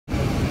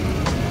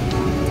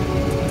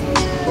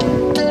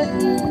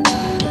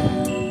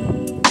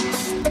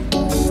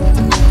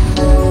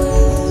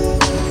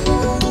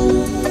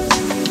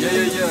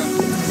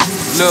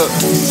Look,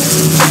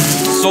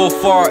 so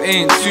far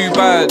ain't too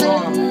bad.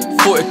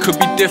 Thought it could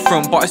be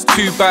different, but it's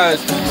too bad.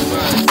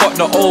 Fuck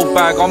the old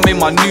bag, I'm in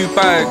my new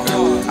bag.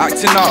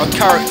 Acting out of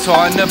character,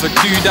 I never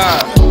do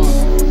that.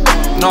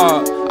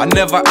 Nah, I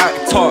never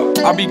act up.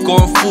 I be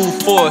going full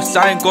force,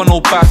 I ain't got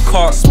no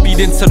backup.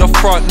 Speeding to the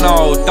front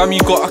now, damn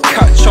you gotta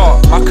catch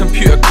up. My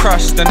computer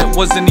crashed and it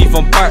wasn't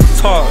even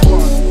backed up.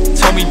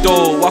 Tell me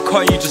though, why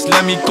can't you just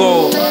let me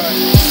go?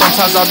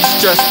 Sometimes I be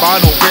stressed but I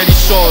don't really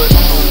show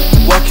it.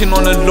 Working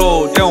on the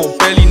low, they don't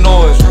barely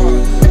know it.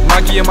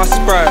 Maggie and my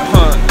Sprite,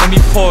 let me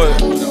pour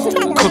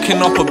it.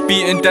 Cooking up a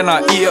beat and then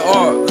I eat it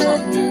up.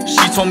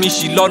 She told me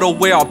she loved the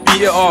way I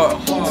beat it up.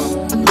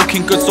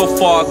 Looking good so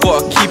far, I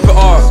gotta keep it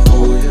up.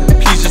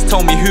 Please just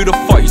tell me who the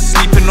fuck you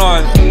sleeping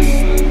on.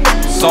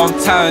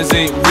 Sometimes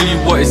ain't really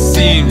what it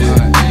seems.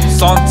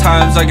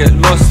 Sometimes I get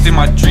lost in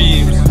my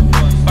dreams.